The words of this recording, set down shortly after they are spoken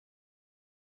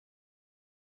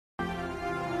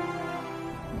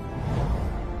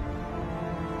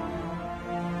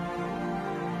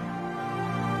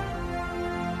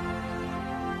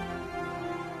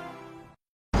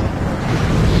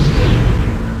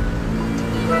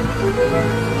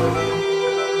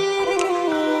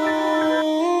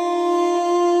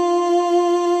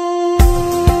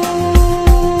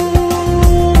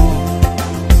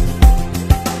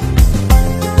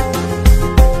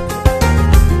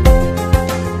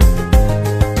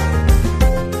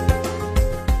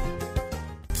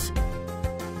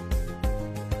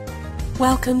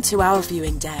Welcome to our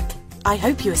viewing deck. I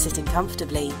hope you are sitting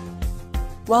comfortably.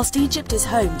 Whilst Egypt is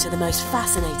home to the most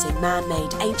fascinating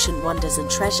man-made ancient wonders and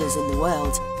treasures in the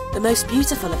world, the most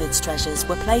beautiful of its treasures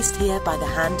were placed here by the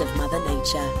hand of Mother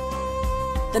Nature.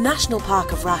 The National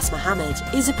Park of Ras Mohammed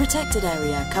is a protected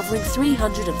area covering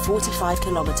 345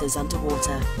 kilometres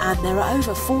underwater, and there are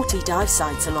over 40 dive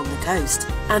sites along the coast,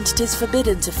 and it is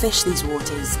forbidden to fish these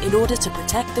waters in order to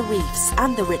protect the reefs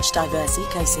and the rich diverse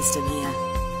ecosystem here.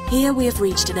 Here we have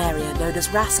reached an area known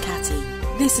as Ras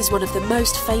Kati. This is one of the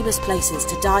most famous places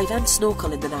to dive and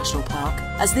snorkel in the national park,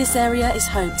 as this area is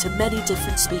home to many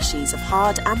different species of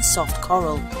hard and soft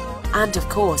coral, and of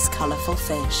course colourful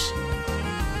fish.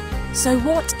 So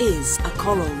what is a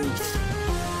coral reef?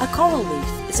 A coral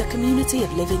reef is a community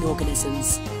of living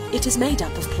organisms. It is made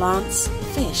up of plants,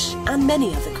 fish and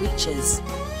many other creatures.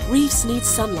 Reefs need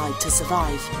sunlight to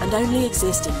survive and only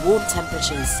exist in warm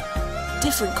temperatures.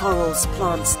 Different corals,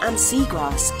 plants and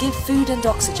seagrass give food and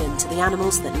oxygen to the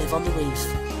animals that live on the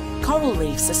reef. Coral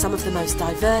reefs are some of the most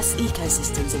diverse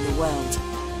ecosystems in the world.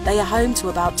 They are home to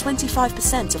about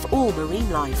 25% of all marine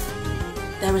life.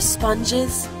 There are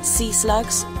sponges, sea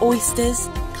slugs, oysters,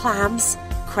 clams,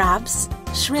 crabs,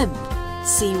 shrimp,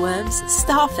 sea worms,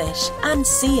 starfish and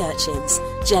sea urchins,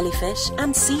 jellyfish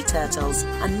and sea turtles,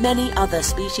 and many other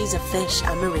species of fish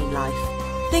and marine life.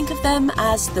 Think of them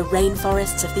as the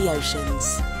rainforests of the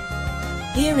oceans.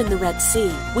 Here in the Red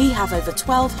Sea, we have over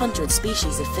 1,200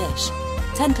 species of fish,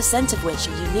 10% of which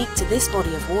are unique to this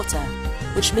body of water,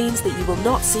 which means that you will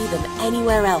not see them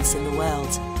anywhere else in the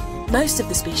world. Most of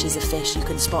the species of fish you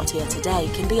can spot here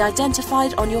today can be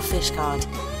identified on your fish card,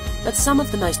 but some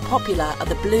of the most popular are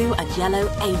the blue and yellow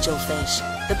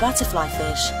angelfish, the butterfly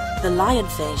fish, the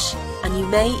lionfish, and you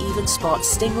may even spot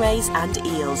stingrays and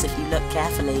eels if you look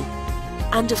carefully.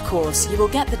 And of course, you will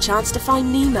get the chance to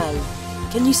find Nemo.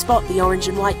 Can you spot the orange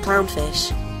and white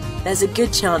clownfish? There's a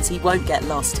good chance he won't get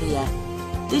lost here.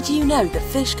 Did you know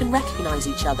that fish can recognise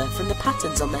each other from the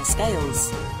patterns on their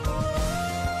scales?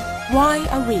 Why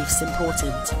are reefs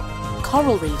important?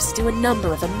 Coral reefs do a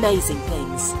number of amazing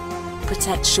things.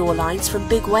 Protect shorelines from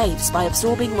big waves by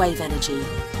absorbing wave energy.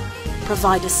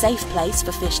 Provide a safe place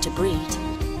for fish to breed.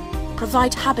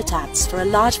 Provide habitats for a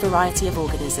large variety of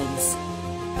organisms.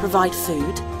 Provide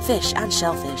food, fish and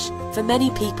shellfish for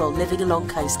many people living along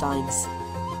coastlines.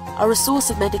 Are a source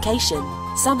of medication.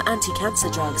 Some anti-cancer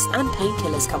drugs and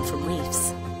painkillers come from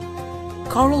reefs.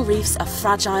 Coral reefs are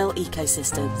fragile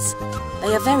ecosystems.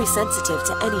 They are very sensitive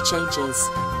to any changes.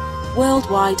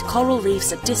 Worldwide, coral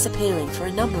reefs are disappearing for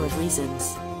a number of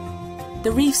reasons.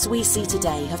 The reefs we see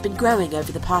today have been growing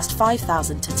over the past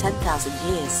 5,000 to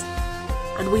 10,000 years.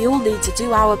 And we all need to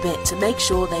do our bit to make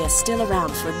sure they are still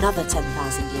around for another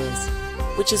 10,000 years,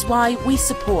 which is why we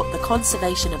support the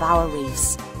conservation of our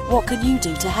reefs. What can you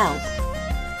do to help?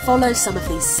 Follow some of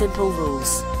these simple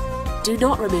rules. Do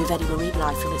not remove any marine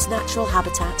life from its natural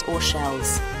habitat or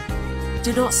shells.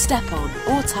 Do not step on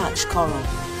or touch coral.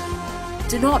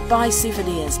 Do not buy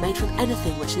souvenirs made from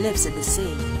anything which lives in the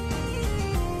sea.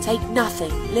 Take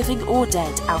nothing, living or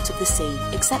dead, out of the sea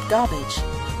except garbage.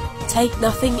 Take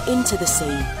nothing into the sea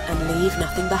and leave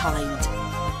nothing behind.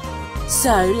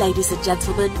 So, ladies and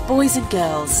gentlemen, boys and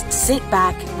girls, sit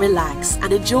back, relax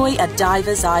and enjoy a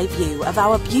diver's eye view of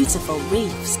our beautiful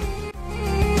reefs.